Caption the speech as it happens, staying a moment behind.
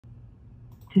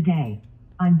Today,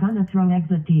 I'm gonna throw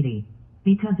eggs at DeeDee.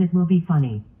 Because it will be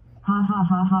funny. Ha ha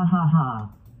ha ha ha ha.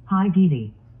 Hi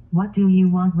DeeDee. What do you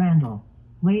want, Randall?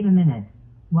 Wait a minute.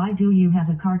 Why do you have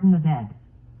a carton of eggs?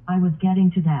 I was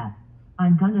getting to that.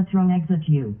 I'm gonna throw eggs at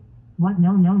you. What?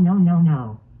 No no no no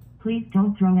no. Please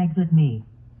don't throw eggs at me.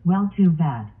 Well, too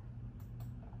bad.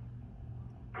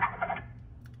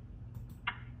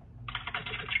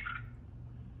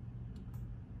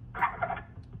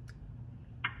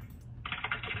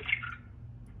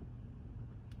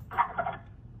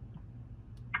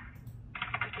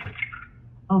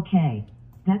 Okay,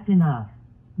 that's enough.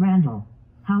 Randall,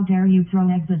 how dare you throw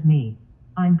eggs at me?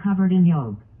 I'm covered in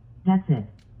yolk. That's it.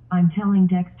 I'm telling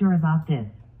Dexter about this.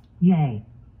 Yay.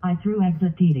 I threw eggs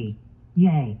at DeeDee.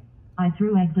 Yay. I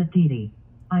threw eggs at DeeDee.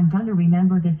 I'm gonna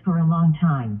remember this for a long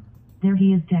time. There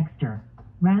he is, Dexter.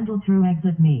 Randall threw eggs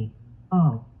at me.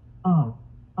 Oh.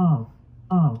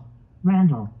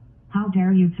 Randall, how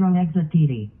dare you throw eggs at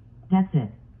DeeDee? That's it.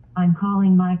 I'm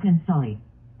calling Mike and Sully.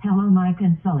 Hello, Mike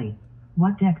and Sully.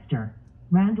 What, Dexter?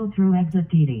 Randall threw eggs at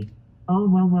DeeDee. Oh,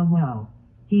 whoa.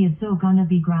 He is so gonna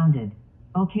be grounded.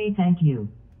 Okay, thank you.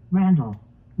 Randall,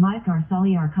 Mike or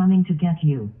Sully are coming to get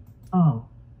you. Oh.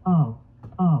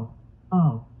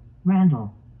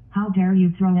 Randall, how dare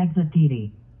you throw eggs at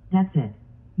DeeDee? That's it.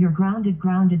 You're grounded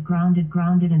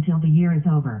until the year is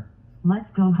over.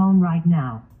 Let's go home right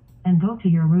now. And go to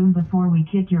your room before we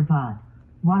kick your butt.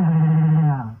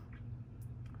 Wow.